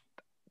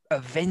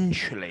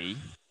eventually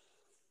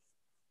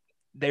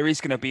there is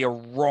going to be a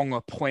wrong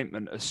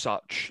appointment as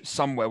such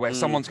somewhere where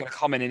someone's going to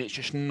come in and it's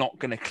just not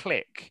going to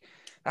click.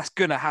 That's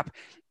going to happen.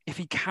 If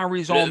he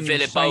carries on the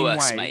same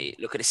way, mate,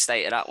 look at the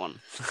state of that one.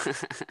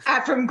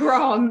 From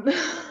Grant.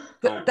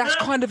 That's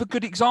kind of a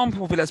good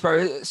example of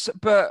Villas-Boas,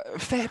 but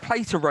fair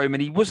play to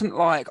Roman. He wasn't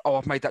like,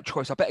 I've made that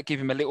choice, I better give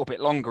him a little bit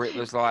longer. It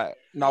was like,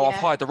 no, I've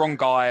hired the wrong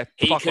guy.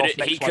 Thing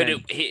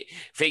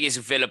is,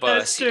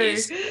 Villas-Boas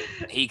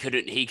he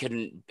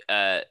couldn't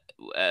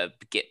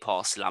get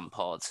past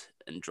Lampard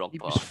and Drogba. He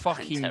was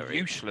fucking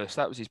useless.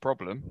 That was his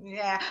problem.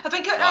 Yeah, I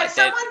think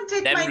someone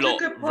did make a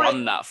good point.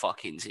 Run that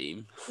fucking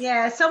team.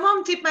 Yeah,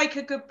 someone did make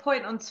a good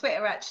point on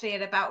Twitter actually,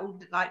 and about all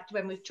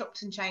when we've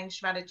chopped and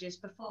changed managers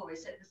before,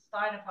 is that the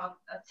sign of our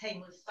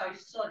team was so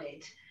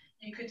solid,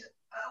 you could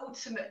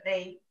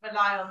ultimately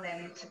rely on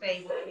them to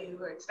be what you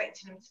were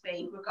expecting them to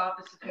be,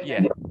 regardless of who.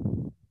 Yeah.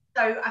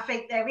 So I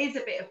think there is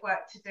a bit of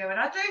work to do. And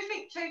I do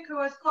think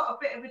Tuchel has got a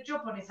bit of a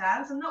job on his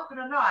hands. I'm not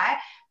going to lie.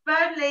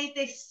 Burnley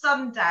this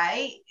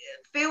Sunday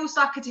feels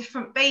like a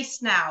different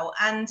beast now.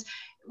 And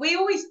we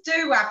always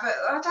do have,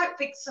 I don't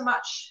think so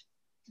much,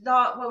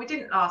 we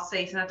didn't last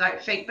season, I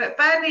don't think. But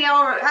Burnley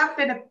have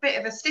been a bit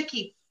of a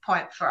sticky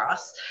point for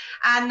us.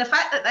 And the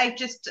fact that they've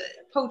just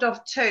pulled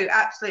off two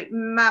absolute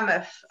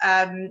mammoth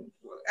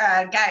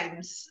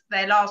games,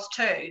 their last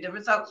two, the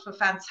results were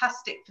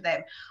fantastic for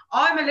them.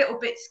 I'm a little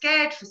bit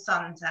scared for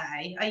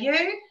Sunday. Are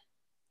you?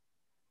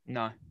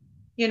 No.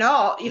 You're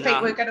not? You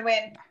think we're going to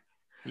win?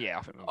 Yeah,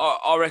 I think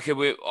I reckon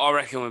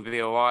we'll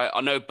be all right.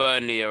 I know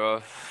Burnley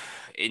are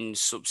in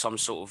some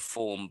sort of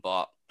form,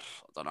 but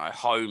I don't know,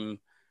 home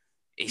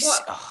It's.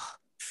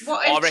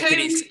 What I if reckon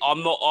two- it's.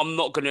 I'm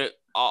not gonna.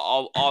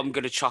 I'm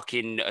gonna chuck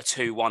in a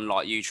 2-1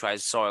 like you, Trez.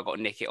 Sorry, I got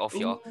to nick it off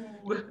you.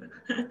 Ooh.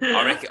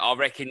 I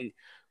reckon.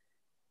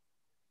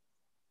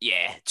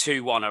 Yeah,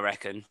 2-1. I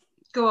reckon.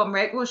 Go on,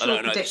 Rick. What's your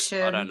I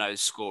prediction? don't know the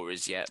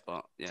scorers yet,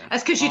 but yeah.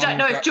 That's because you don't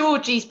know if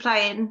Georgie's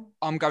playing.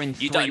 I'm going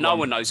 3-1. You don't. No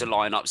one knows the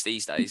lineups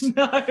these days.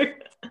 No.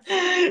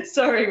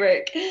 Sorry,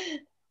 Rick.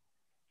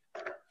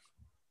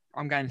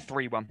 I'm going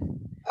 3-1.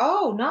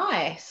 Oh,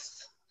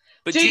 nice.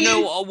 But do you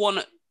know what I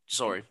want?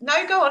 Sorry.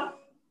 No, go on.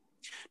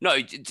 No,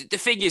 the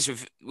thing is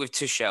with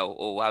Tuchel,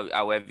 or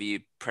however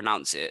you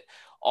pronounce it,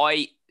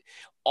 I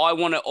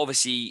want to,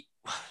 obviously,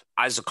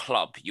 as a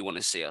club, you want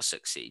to see us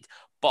succeed.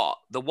 But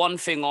the one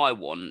thing I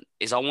want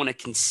is I want a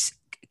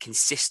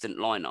consistent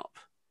lineup.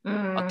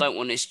 I don't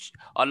want this.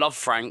 I love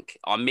Frank.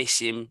 I miss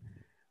him.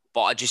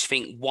 But I just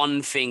think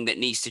one thing that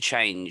needs to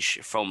change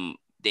from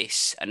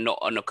this, and not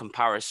on a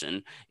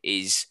comparison,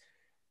 is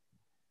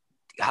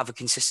have a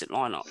consistent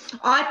lineup.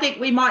 I think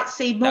we might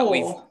see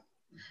more.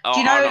 Do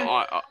you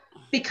know?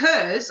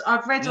 Because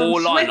I've read on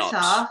Twitter.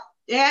 Lineups.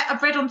 Yeah,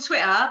 I've read on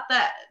Twitter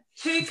that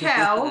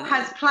Tuchel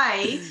has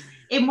played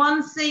in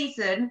one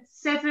season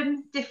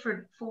 7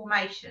 different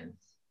formations.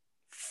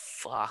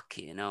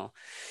 Fucking hell.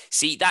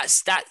 See,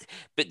 that's that.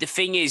 But the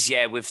thing is,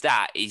 yeah, with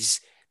that is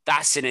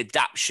that's an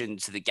adaptation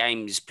to the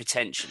games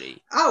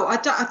potentially. Oh, I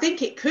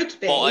think it could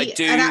be. But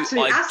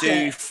I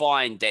do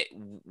find that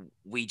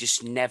we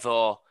just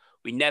never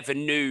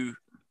knew.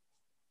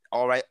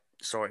 All right,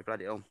 sorry,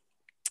 bloody hell.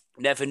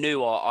 Never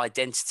knew our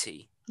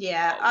identity.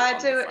 Yeah, I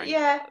do.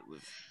 Yeah.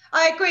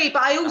 I agree,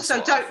 but I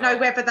also don't know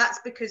whether that's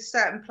because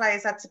certain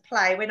players had to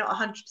play. We're not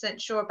 100%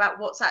 sure about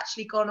what's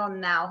actually gone on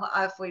now,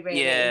 have we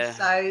really? Yeah,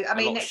 so, I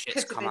mean, it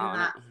could have been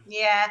that.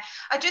 Yeah,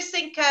 I just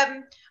think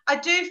I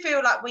do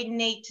feel like we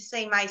need to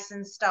see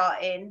Mason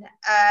starting.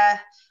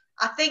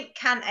 I think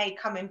Kante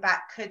coming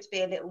back could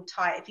be a little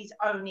tight if he's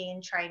only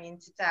in training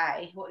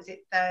today. What is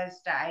it,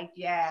 Thursday?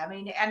 Yeah, I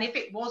mean, and if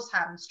it was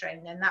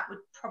hamstring, then that would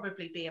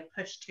probably be a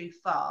push too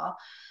far.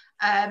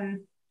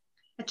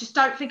 I just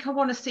don't think I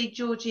want to see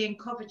Georgie and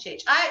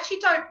Kovacic. I actually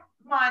don't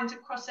mind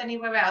across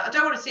anywhere else. I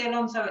don't want to see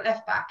Alonso at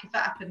left back. If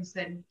that happens,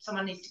 then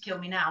someone needs to kill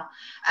me now.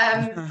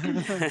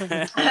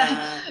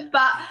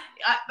 But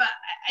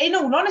in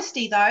all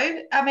honesty,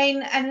 though, I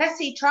mean, unless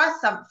he tries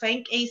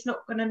something, he's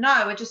not going to know.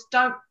 I just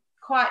don't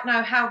quite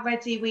know how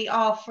ready we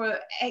are for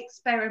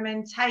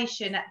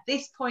experimentation at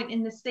this point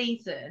in the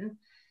season.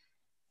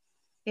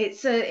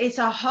 It's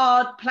a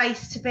hard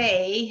place to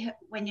be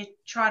when you're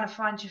trying to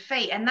find your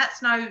feet, and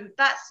that's no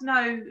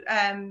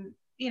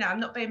you know, I'm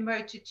not being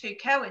rude to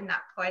Tuchel in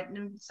that point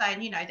and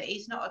saying, you know, that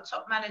he's not a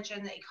top manager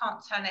and that he can't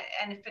turn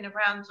anything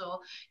around or,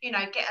 you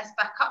know, get us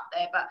back up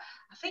there. But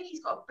I think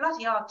he's got a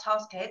bloody hard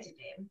task ahead of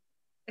him.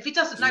 If he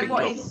doesn't know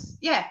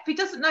if he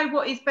doesn't know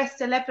what his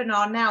best 11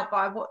 are now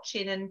by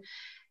watching and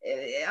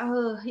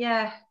go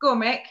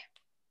on, Mick.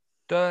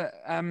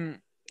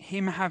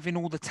 Him having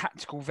all the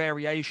tactical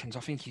variations,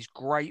 I think he's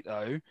great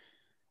though.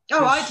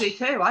 Oh, I do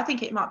too. I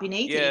think it might be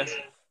needed.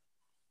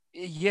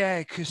 Yeah,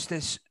 because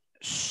there's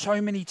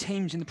so many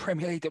teams in the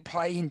Premier League that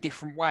play in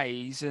different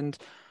ways, and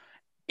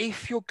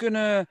if you're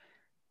playing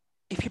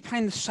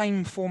the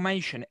same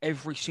formation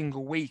every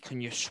single week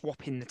and you're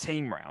swapping the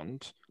team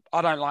round,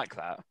 I don't like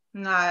that.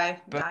 No.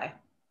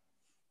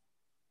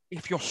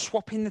 If you're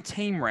swapping the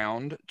team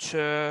round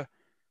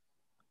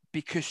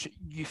because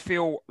you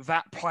feel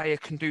that player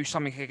can do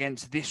something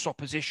against this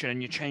opposition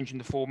and you're changing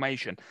the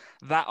formation,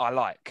 that I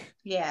like.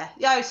 Yeah,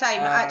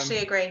 same. I actually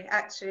agree.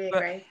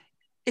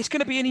 It's going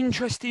to be an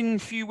interesting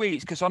few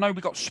weeks because I know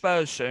we've got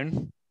Spurs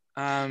soon,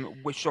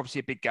 which is obviously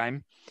a big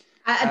game.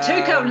 And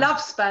Tuchel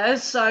loves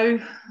Spurs, so...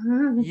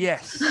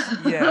 Yes,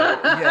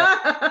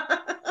 yeah.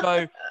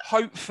 So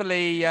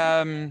hopefully,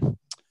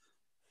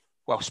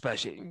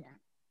 Spurs...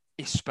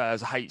 It's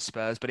Spurs. I hate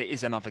Spurs, but it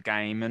is another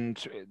game,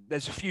 and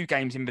there's a few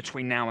games in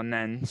between now and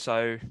then,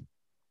 so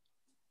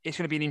it's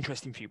going to be an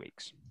interesting few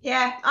weeks.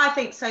 Yeah, I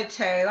think so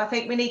too. I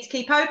think we need to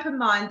keep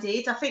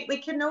open-minded. I think we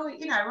can all,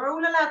 you know, we're all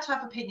allowed to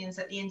have opinions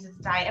at the end of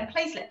the day, and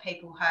please let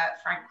people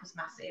hurt. Frank was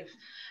massive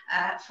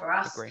for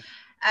us. Agree.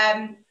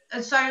 And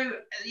so,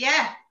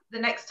 yeah, the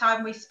next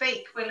time we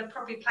speak, we'll have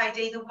probably played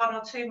either 1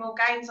 or 2 more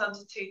games under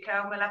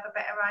Tuchel, and we'll have a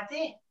better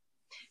idea.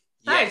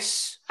 So,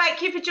 yes.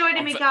 Thank you for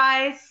joining me,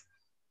 guys.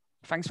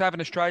 Thanks for having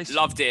us, Trace.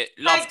 Loved it.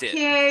 Thank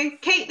you.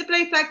 Keep the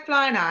blue flag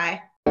flying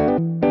high.